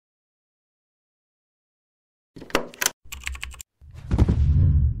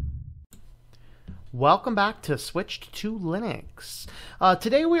Welcome back to Switched to Linux.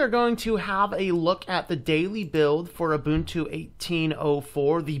 Today we are going to have a look at the daily build for Ubuntu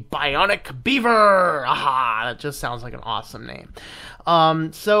 18.04, the Bionic Beaver! Aha! That just sounds like an awesome name.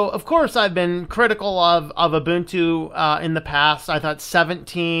 So, of course, I've been critical of Ubuntu in the past. I thought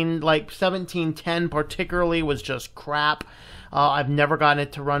 17.10 particularly was just crap. I've never gotten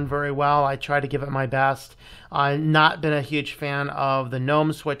it to run very well. I try to give it my best. I've not been a huge fan of the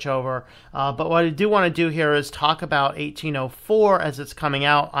GNOME switchover, but what I do want to do here is talk about 18.04 as it's coming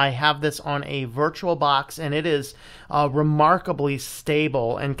out. I have this on a virtual box, and it is remarkably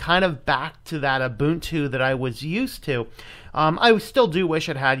stable and kind of back to that Ubuntu that I was used to. I still do wish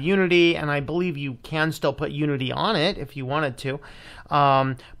it had Unity, and I believe you can still put Unity on it if you wanted to.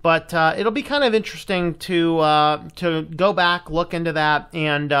 But it'll be kind of interesting to go back, look into that,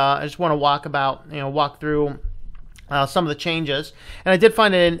 and I just want to walk through some of the changes. And I did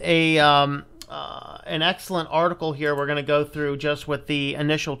find an excellent article here we're going to go through just with the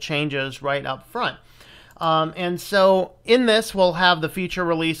initial changes right up front. And so in this, we'll have the feature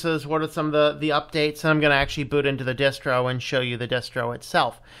releases, what are some of the updates, and I'm going to actually boot into the distro and show you the distro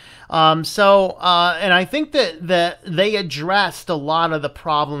itself. And I think that they addressed a lot of the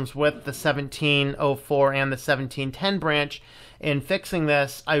problems with the 17.04 and the 17.10 branch in fixing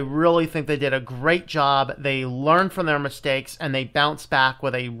this. I really think they did a great job. They learned from their mistakes, and they bounced back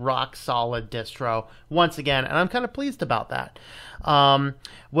with a rock-solid distro once again, and I'm kind of pleased about that.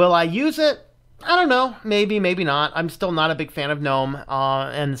 Will I use it? I don't know. Maybe, maybe not. I'm still not a big fan of GNOME,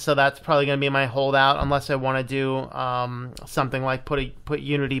 and so that's probably going to be my holdout unless I want to do something like put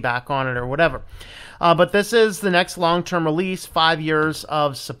Unity back on it or whatever. But this is the next long-term release, 5 years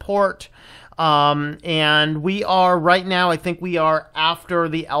of support. And we are right now, I think we are after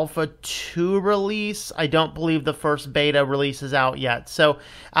the Alpha 2 release. I don't believe the first beta release is out yet. So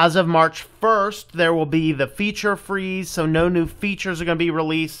as of March 1st, there will be the feature freeze. So no new features are going to be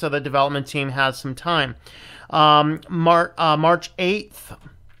released. So the development team has some time. March 8th.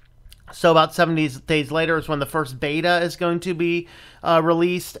 So about 70 days later is when the first beta is going to be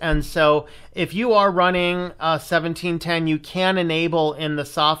released. And so if you are running 17.10, you can enable in the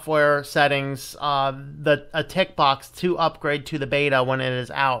software settings a tick box to upgrade to the beta when it is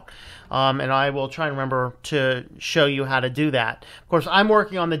out. And I will try and remember to show you how to do that. Of course, I'm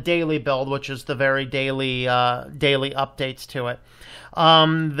working on the daily build, which is the very daily updates to it.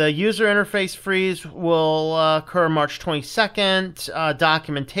 The user interface freeze will occur March 22nd,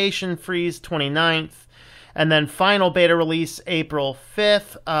 documentation freeze 29th, and then final beta release April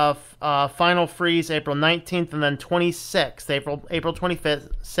 5th, final freeze April 19th, and then 26th. April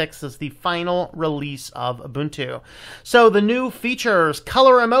 26th is the final release of Ubuntu. So the new features,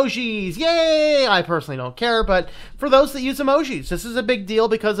 color emojis, yay! I personally don't care, but for those that use emojis, this is a big deal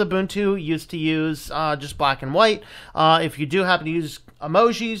because Ubuntu used to use just black and white. If you do happen to use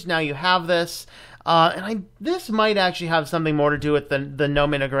emojis, now you have this. This might actually have something more to do with the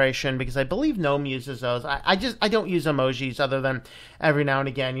GNOME integration, because I believe GNOME uses those. I don't use emojis other than every now and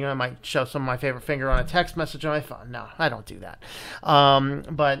again. You know, I might show some of my favorite finger on a text message on my phone. No, I don't do that.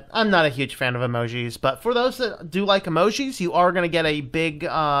 But I'm not a huge fan of emojis. But for those that do like emojis, you are going to get a big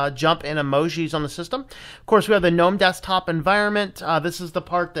jump in emojis on the system. Of course, we have the GNOME desktop environment. This is the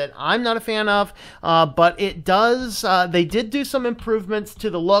part that I'm not a fan of, but it does. They did do some improvements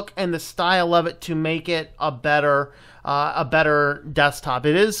to the look and the style of it to make it a better desktop.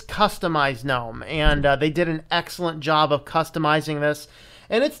 It is customized GNOME, and they did an excellent job of customizing this,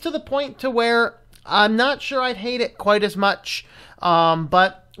 and it's to the point to where I'm not sure I'd hate it quite as much,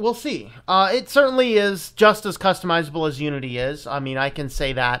 but we'll see. It certainly is just as customizable as Unity is. I mean, I can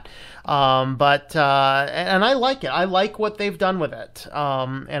say that, and I like it. I like what they've done with it,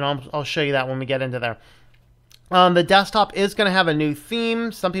 and I'll show you that when we get into there. The desktop is going to have a new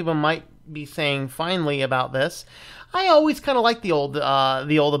theme. Some people might be saying finally about this. I always kind of like the old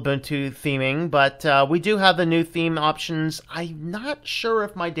Ubuntu theming, but we do have the new theme options. I'm not sure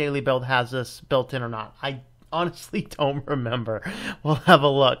if my daily build has this built in or not. I honestly don't remember. We'll have a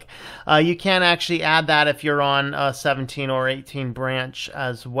look. You can actually add that if you're on 17 or 18 branch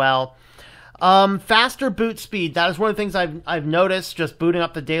as well. Faster boot speed. That is one of the things I've noticed just booting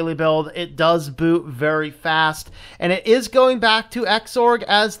up the daily build. It does boot very fast, and it is going back to Xorg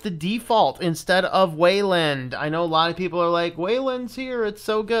as the default instead of Wayland. I know a lot of people are like, Wayland's here, it's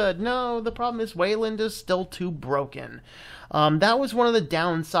so good. No, the problem is Wayland is still too broken. That was one of the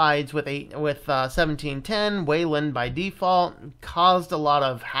downsides with 17.10. Wayland by default caused a lot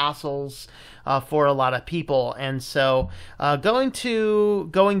of hassles for a lot of people. And so going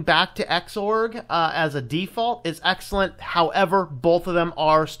back to Xorg as a default is excellent. However, both of them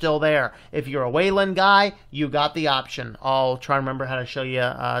are still there. If you're a Wayland guy, you got the option. I'll try and remember how to show you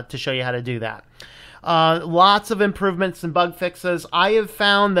how to do that. Lots of improvements and bug fixes. I have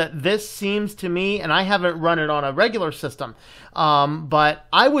found that this seems to me, and I haven't run it on a regular system, but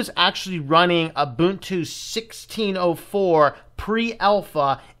I was actually running Ubuntu 16.04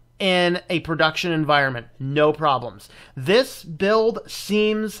 pre-alpha in a production environment. No problems. This build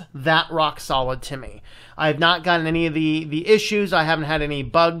seems that rock solid to me. I have not gotten any of the issues. I haven't had any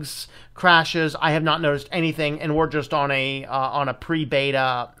bugs, crashes. I have not noticed anything, and we're just on a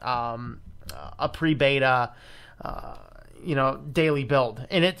pre-beta daily build,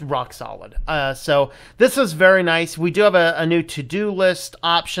 and it's rock solid. So this is very nice. We do have a new to-do list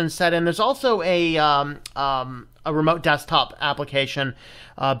option set in. There's also a remote desktop application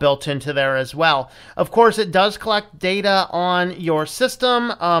built into there as well. Of course, it does collect data on your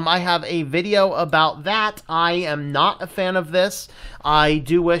system. I have a video about that. I am not a fan of this. I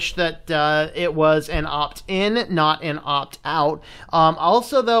do wish that it was an opt-in, not an opt-out.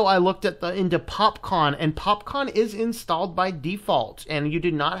 Also, though, I looked into PopCon, and PopCon is installed by default, and you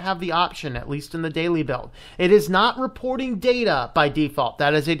do not have the option, at least in the daily build. It is not reporting data by default.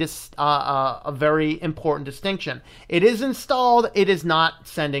 That is a very important distinction. It is installed. It is not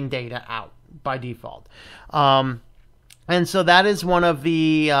sending data out by default. And so that is one of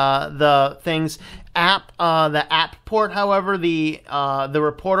the things. The app port, however, the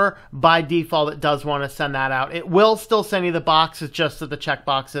reporter, by default, it does want to send that out. It will still send you the box. It's just that the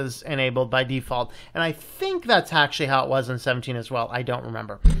checkbox is enabled by default. And I think that's actually how it was in 17 as well. I don't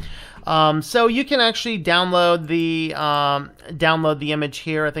remember. So you can actually download the image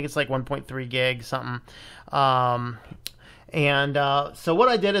here. I think it's like 1.3 gig something. So what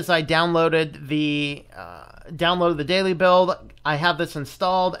I did is I downloaded the daily build. I have this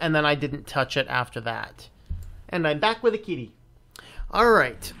installed, and then I didn't touch it after that. And I'm back with a kitty. All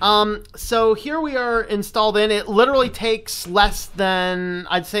right. So here we are installed in. It literally takes less than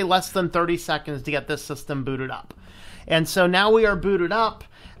 30 seconds to get this system booted up. And so now we are booted up,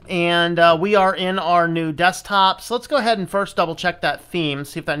 and we are in our new desktop. So let's go ahead and first double check that theme,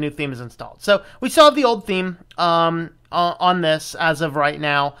 see if that new theme is installed. So we still have the old theme on this as of right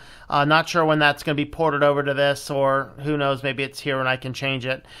now. Not sure when that's going to be ported over to this, or who knows, maybe it's here and I can change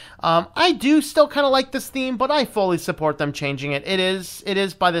it. I do still kind of like this theme, but I fully support them changing it. It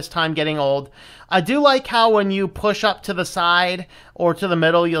is by this time getting old. I do like how when you push up to the side or to the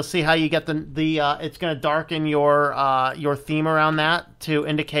middle, you'll see how you get it's going to darken your theme around that to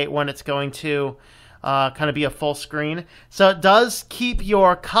indicate when it's going to kind of be a full screen. So it does keep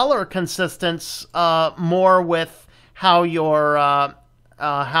your color consistent more with how your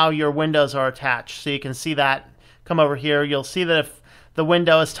windows are attached. So you can see that. Come over here. You'll see that if the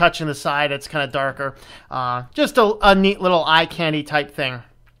window is touching the side, it's kind of darker. Just a neat little eye candy type thing.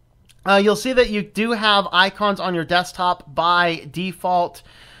 You'll see that you do have icons on your desktop by default.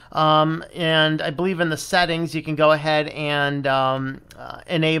 And I believe in the settings, you can go ahead and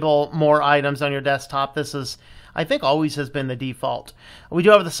enable more items on your desktop. This is, I think, always has been the default. We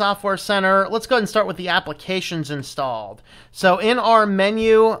do have the Software Center. Let's go ahead and start with the applications installed. So in our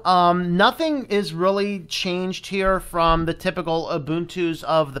menu, nothing is really changed here from the typical Ubuntus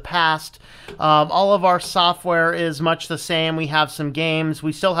of the past. All of our software is much the same. We have some games.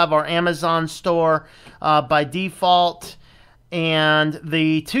 We still have our Amazon store by default. And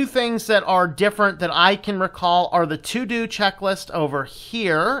the two things that are different that I can recall are the to-do checklist over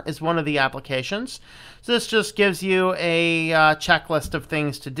here is one of the applications. So this just gives you a checklist of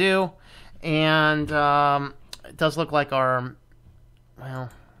things to do. And it does look like our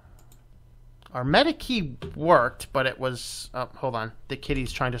meta key worked, but it was, hold on, the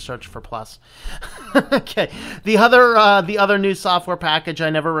kitty's trying to search for plus. Okay, the other new software package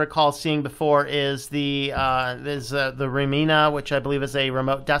I never recall seeing before is the Remina, which I believe is a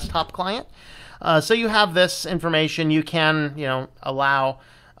remote desktop client. So you have this information. You can, allow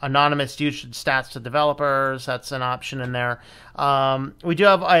anonymous usage stats to developers. That's an option in there. We do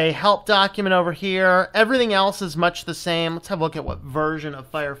have a help document over here. Everything else is much the same. Let's have a look at what version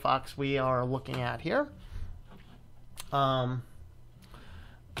of Firefox we are looking at here. Load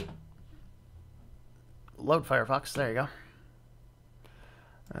Firefox. There you go.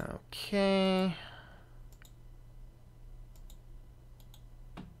 Okay.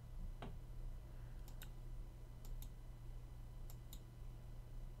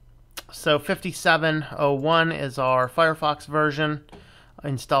 So 57.01 is our Firefox version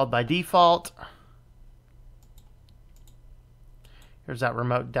installed by default. Here's that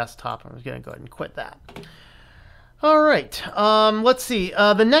remote desktop. I'm going to go ahead and quit that. All right, let's see.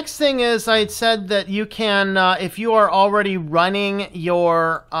 The next thing is I had said that you can, if you are already running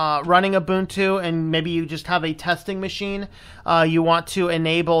your running Ubuntu and maybe you just have a testing machine, you want to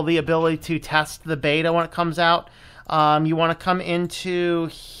enable the ability to test the beta when it comes out. You want to come into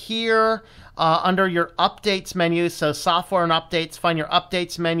here under your updates menu, so software and updates, find your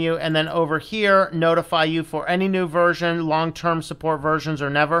updates menu, and then over here, notify you for any new version, long-term support versions, or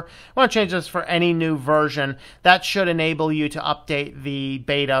never. I want to change this for any new version. That should enable you to update the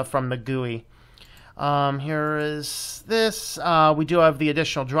beta from the GUI. Here is this. We do have the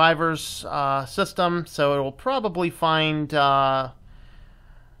additional drivers system, so it will probably find a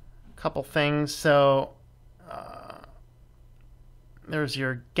couple things. So there's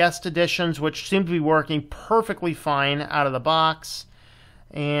your guest editions, which seem to be working perfectly fine out of the box.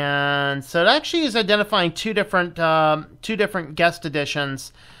 And so it actually is identifying two different guest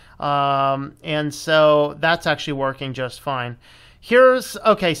editions. And so that's actually working just fine. Here's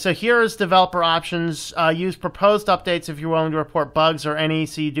developer options. Use proposed updates if you're willing to report bugs or any.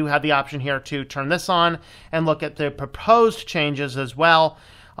 So you do have the option here to turn this on and look at the proposed changes as well.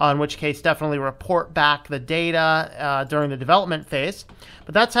 In which case, definitely report back the data during the development phase.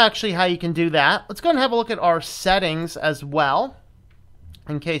 But that's actually how you can do that. Let's go and have a look at our settings as well,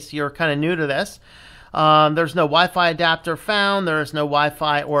 in case you're kind of new to this. There's no Wi-Fi adapter found. There is no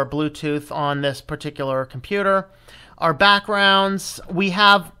Wi-Fi or Bluetooth on this particular computer. Our backgrounds, we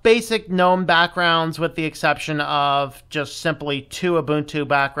have basic GNOME backgrounds with the exception of just simply two Ubuntu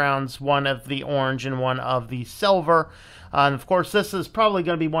backgrounds, one of the orange and one of the silver. And of course, this is probably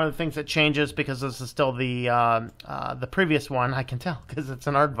going to be one of the things that changes because this is still the previous one. I can tell because it's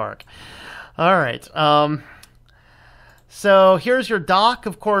an aardvark. All right. So here's your dock.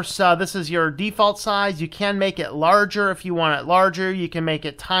 Of course, this is your default size. You can make it larger if you want it larger. You can make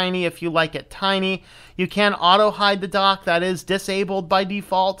it tiny if you like it tiny. You can auto hide the dock. That is disabled by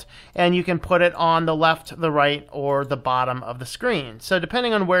default. And you can put it on the left, the right, or the bottom of the screen. So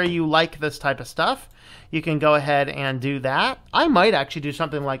depending on where you like this type of stuff, you can go ahead and do that. I might actually do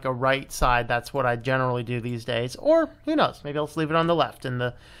something like a right side. That's what I generally do these days. Or who knows? Maybe I'll just leave it on the left in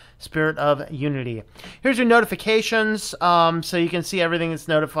the spirit of unity. Here's your notifications. So you can see everything that's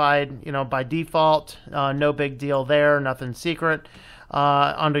notified, by default. No big deal there. Nothing secret.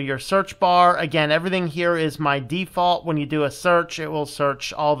 Under your search bar, again, everything here is my default. When you do a search, it will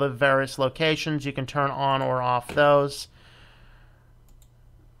search all the various locations. You can turn on or off those.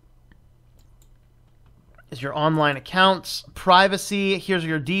 Is your online accounts. Privacy, here's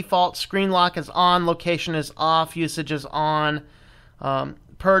your default. Screen lock is on, location is off, usage is on.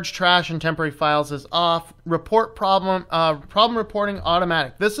 Purge trash and temporary files is off. Report problem reporting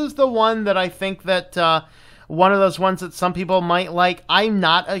automatic. This is the one that I think that one of those ones that some people might like. I'm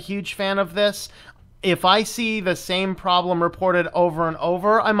not a huge fan of this. If I see the same problem reported over and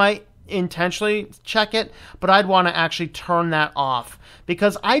over, I might intentionally check it, but I'd want to actually turn that off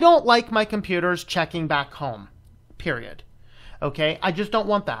because I don't like my computers checking back home, period. Okay, I just don't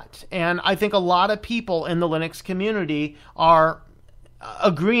want that. And I think a lot of people in the Linux community are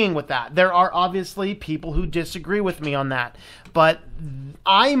agreeing with that. There are obviously people who disagree with me on that, but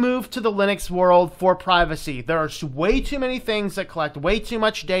I moved to the Linux world for privacy. There are way too many things that collect way too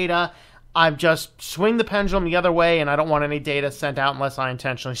much data. I've just swing the pendulum the other way, and I don't want any data sent out unless I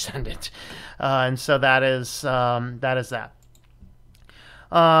intentionally send it. And so that is that.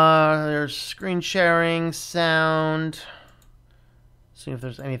 There's screen sharing, sound. See if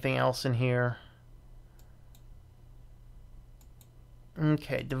there's anything else in here.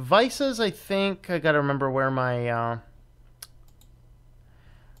 Okay, devices. I think I got to remember where my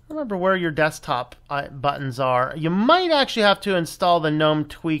remember where your desktop buttons are. You might actually have to install the GNOME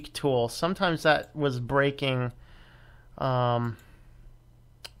tweak tool. Sometimes that was breaking, at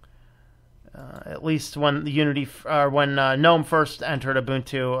least when the Unity, when GNOME first entered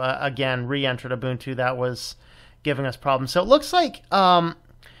Ubuntu, again re-entered Ubuntu, that was giving us problems. So it looks like I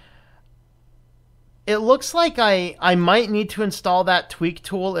might need to install that tweak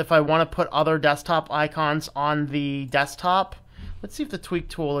tool if I want to put other desktop icons on the desktop. Let's see if the tweak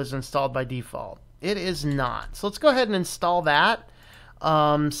tool is installed by default. It is not. So let's go ahead and install that.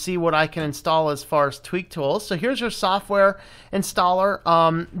 See what I can install as far as tweak tools. So here's your software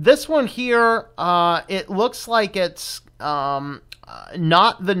installer. This one here, it looks like it's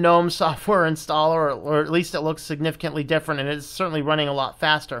not the GNOME software installer, or at least it looks significantly different, and it's certainly running a lot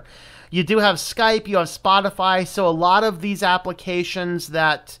faster. You do have Skype, you have Spotify, so a lot of these applications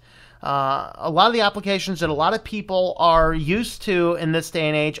that a lot of the applications that a lot of people are used to in this day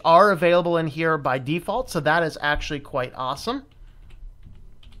and age are available in here by default, so that is actually quite awesome.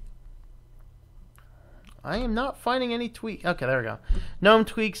 I am not finding any tweak. Okay, there we go. GNOME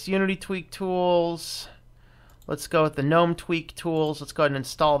tweaks, Unity tweak tools. Let's go with the GNOME tweak tools. Let's go ahead and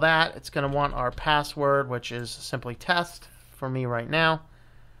install that. It's going to want our password, which is simply test for me right now.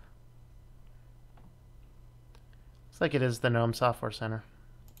 Looks like it is the GNOME Software Center.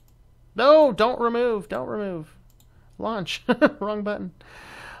 No, don't remove. Don't remove. Launch. Wrong button.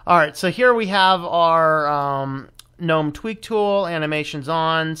 All right, so here we have our GNOME tweak tool. Animations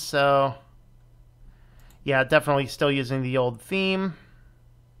on, so yeah, definitely still using the old theme.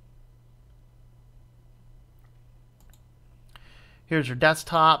 Here's your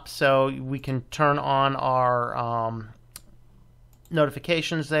desktop, so we can turn on our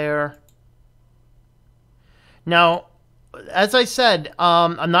notifications there. Now, as I said,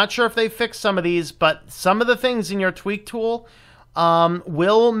 I'm not sure if they fixed some of these, but some of the things in your tweak tool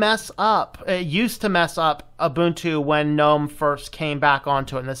will mess up. It used to mess up Ubuntu when GNOME first came back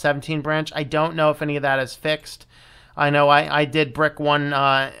onto it in the 17 branch. I don't know if any of that is fixed. I know I did brick one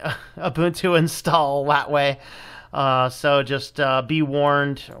Ubuntu install that way. So just be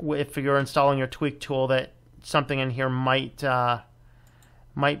warned if you're installing your tweak tool that something in here might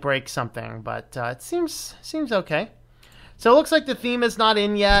break something, but it seems okay. So it looks like the theme is not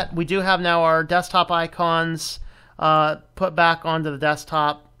in yet. We do have now our desktop icons put back onto the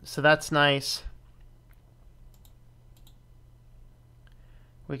desktop, so that's nice.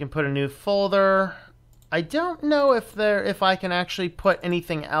 We can put a new folder. I don't know if I can actually put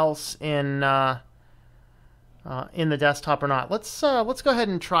anything else in the desktop or not. Let's go ahead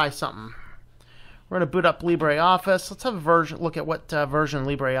and try something. We're going to boot up LibreOffice. Let's have a look at what version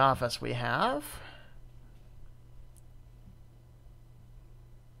LibreOffice we have.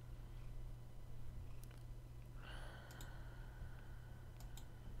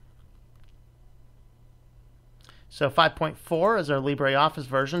 So 5.4 is our LibreOffice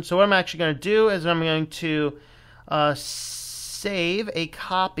version. So what I'm actually going to do is I'm going to save a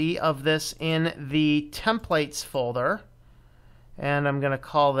copy of this in the templates folder. And I'm going to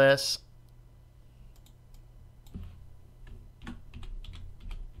call this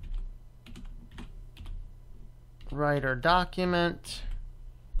writer document.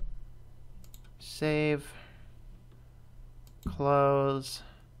 Save. Close.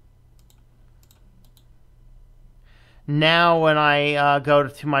 Now when I go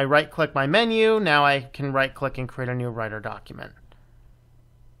to my right-click my menu, now I can right-click and create a new writer document.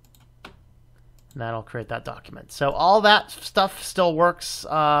 And that'll create that document. So all that stuff still works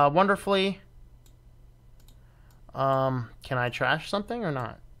wonderfully. Can I trash something or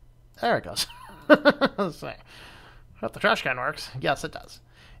not? There it goes. Let's see. If the trash can works. Yes, it does.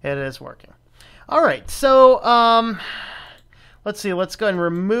 It is working. All right, so let's see. Let's go ahead and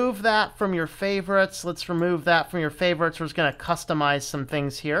remove that from your favorites. Let's remove that from your favorites. We're just going to customize some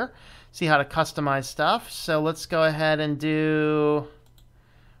things here. See how to customize stuff. So let's go ahead and do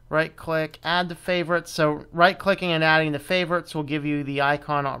right-click, add to favorites. So right-clicking and adding to favorites will give you the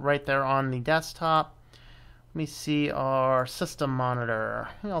icon right there on the desktop. Let me see our system monitor.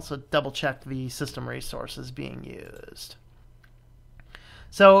 We also double-check the system resources being used.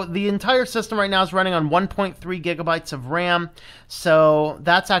 So the entire system right now is running on 1.3 gigabytes of RAM, so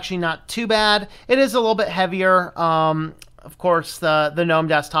that's actually not too bad. It is a little bit heavier. Of course, the GNOME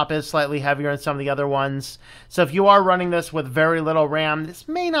desktop is slightly heavier than some of the other ones. So if you are running this with very little RAM, this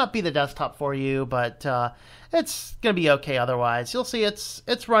may not be the desktop for you, but it's going to be okay otherwise. You'll see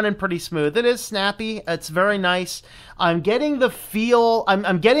it's running pretty smooth. It is snappy. It's very nice. I'm getting the feel,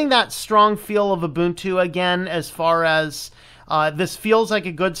 I'm getting that strong feel of Ubuntu again as far as this feels like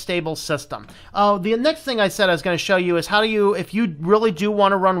a good, stable system. The next thing I said I was going to show you is how do you, if you really do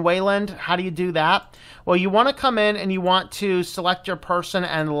want to run Wayland, how do you do that? Well, you want to come in and you want to select your person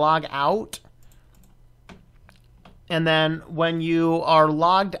and log out. And then when you are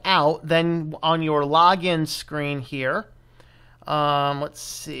logged out, then on your login screen here, let's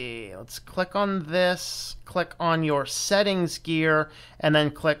see, let's click on this, click on your settings gear, and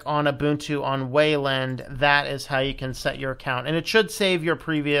then click on Ubuntu on Wayland. That is how you can set your account. And it should save your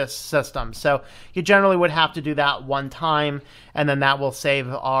previous system. So you generally would have to do that one time, and then that will save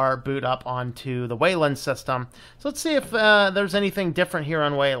our boot up onto the Wayland system. So let's see if there's anything different here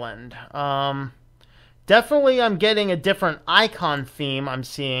on Wayland. Definitely I'm getting a different icon theme I'm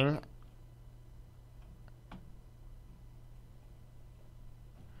seeing.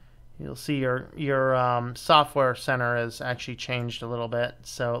 You'll see your software center has actually changed a little bit.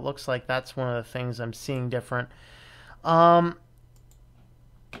 So it looks like that's one of the things I'm seeing different.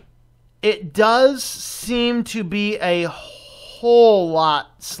 It does seem to be a whole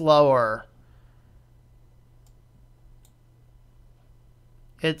lot slower.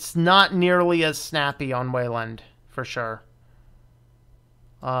 It's not nearly as snappy on Wayland, for sure.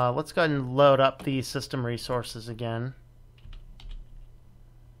 Let's go ahead and load up the system resources again.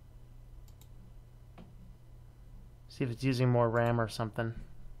 See if it's using more RAM or something.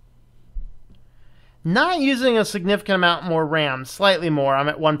 Not using a significant amount more RAM, slightly more. I'm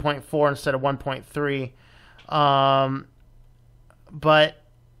at 1.4 instead of 1.3. But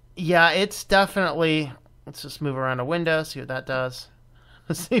yeah, it's definitely... Let's just move around a window, see what that does.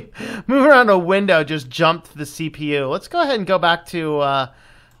 Let's see, move around a window, just jumped the CPU. Let's go ahead and go back to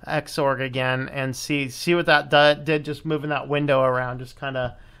Xorg again and see what that did, just moving that window around, just kind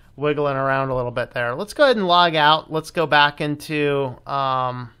of wiggling around a little bit there. Let's go ahead and log out. Let's go back into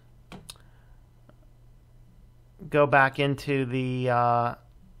the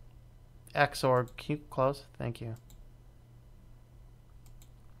Xorg. Can you close? Thank you.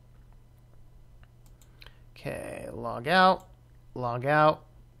 Okay, log out, log out.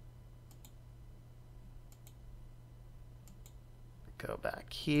 Go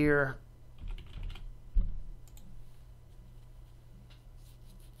back here.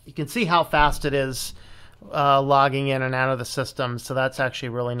 You can see how fast it is logging in and out of the system, so that's actually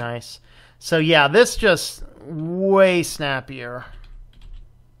really nice. So yeah, this just way snappier.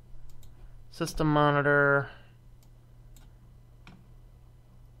 System monitor.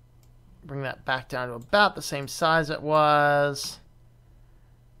 Bring that back down to about the same size it was.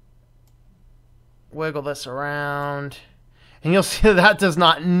 Wiggle this around. And you'll see that does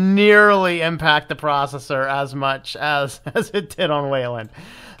not nearly impact the processor as much as it did on Wayland.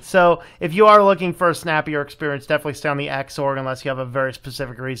 So if you are looking for a snappier experience, definitely stay on the Xorg unless you have a very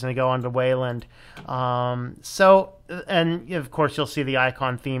specific reason to go onto Wayland. And of course you'll see the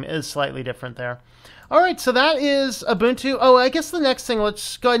icon theme is slightly different there. All right, so that is Ubuntu. Oh, I guess the next thing,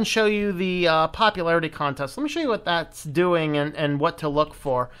 let's go ahead and show you the popularity contest. Let me show you what that's doing and what to look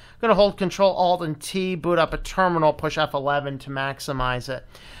for. I'm going to hold Control Alt and T, boot up a terminal, push F11 to maximize it.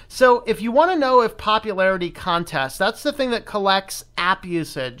 So if you want to know if popularity contest, that's the thing that collects app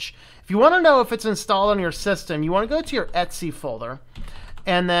usage. If you want to know if it's installed on your system, you want to go to your Etsy folder.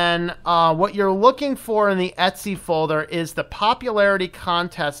 And then what you're looking for in the Etsy folder is the popularity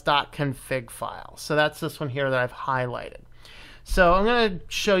contest.config file. So that's this one here that I've highlighted. So I'm going to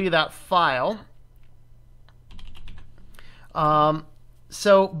show you that file.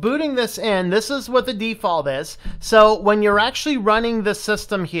 So booting this in, this is what the default is. So when you're actually running the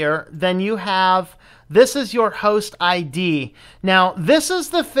system here, then you have... This is your host ID. Now, this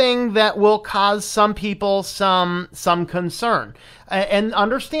is the thing that will cause some people some concern. And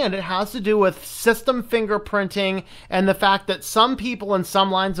understand, it has to do with system fingerprinting and the fact that some people in some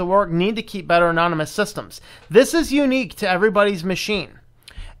lines of work need to keep better anonymous systems. This is unique to everybody's machine.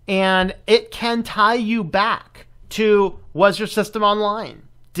 And it can tie you back to, was your system online?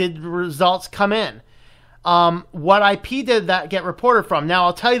 Did results come in? What IP did that get reported from? Now,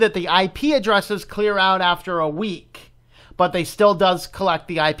 I'll tell you that the IP addresses clear out after a week, but they still does collect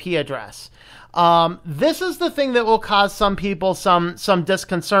the IP address. This is the thing that will cause some people some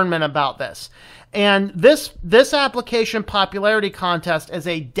disconcernment about this. And this application popularity contest is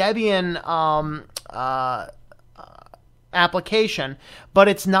a Debian application, but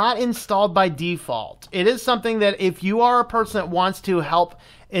it's not installed by default. It is something that if you are a person that wants to help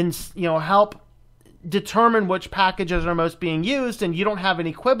determine which packages are most being used and you don't have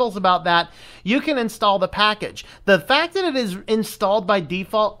any quibbles about that, you can install the package. The fact that it is installed by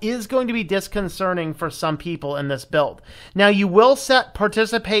default is going to be disconcerting for some people in this build. Now, you will set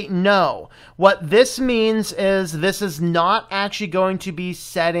participate no. What this means is this is not actually going to be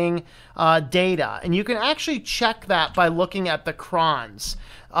setting data, and you can actually check that by looking at the crons.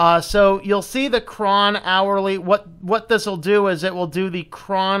 So you'll see the cron hourly. What this will do is it will do the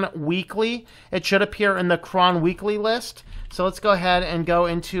cron weekly. It should appear in the cron weekly list. So let's go ahead and go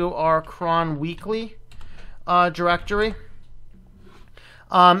into our cron weekly directory.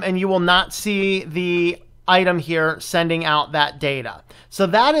 And you will not see the item here sending out that data. So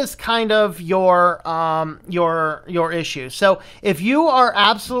that is kind of your issue. So if you are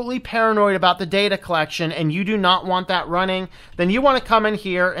absolutely paranoid about the data collection and you do not want that running, then you want to come in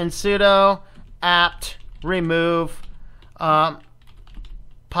here and sudo apt remove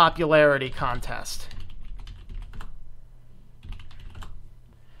popularity contest.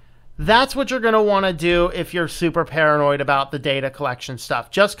 That's what you're going to want to do if you're super paranoid about the data collection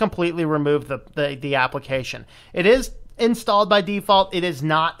stuff. Just completely remove the application. It is installed by default. It is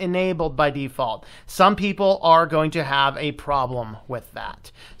not enabled by default. Some people are going to have a problem with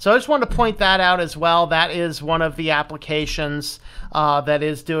that. So I just wanted to point that out as well. That is one of the applications that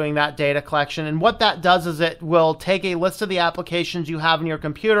is doing that data collection. And what that does is it will take a list of the applications you have in your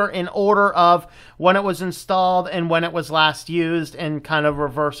computer in order of when it was installed and when it was last used in kind of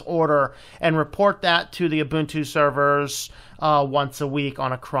reverse order, and report that to the Ubuntu servers once a week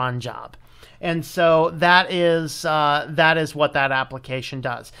on a cron job. And so that is what that application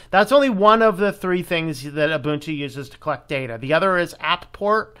does. That's only one of the three things that Ubuntu uses to collect data. The other is app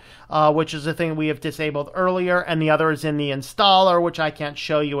port, which is a thing we have disabled earlier, and the other is in the installer, which I can't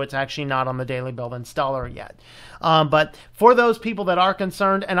show you. It's actually not on the Daily Build installer yet. But for those people that are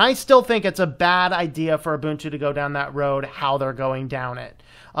concerned, and I still think it's a bad idea for Ubuntu to go down that road, how they're going down it.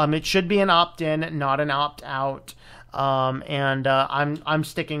 It should be an opt-in, not an opt-out. I'm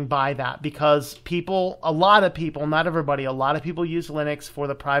sticking by that, because a lot of people, not everybody, a lot of people use Linux for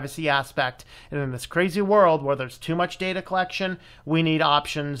the privacy aspect. And in this crazy world where there's too much data collection, we need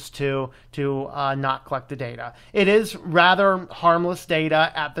options to not collect the data. It is rather harmless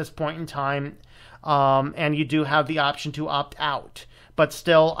data at this point in time, and you do have the option to opt out. But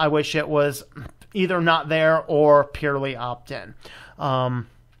still, I wish it was either not there or purely opt-in.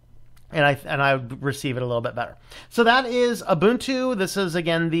 And I would receive it a little bit better. So that is Ubuntu. This is,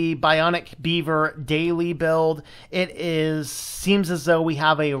 again, the Bionic Beaver daily build. It seems as though we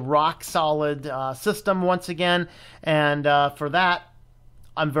have a rock-solid system once again. And for that,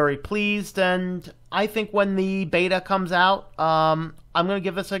 I'm very pleased. And I think when the beta comes out, I'm going to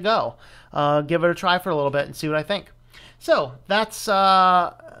give this a go. Give it a try for a little bit and see what I think. So that's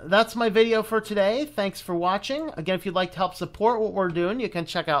my video for today. Thanks for watching. Again, if you'd like to help support what we're doing, you can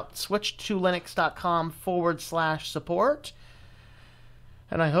check out switch2linux.com/support.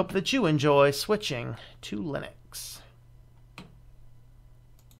 And I hope that you enjoy switching to Linux.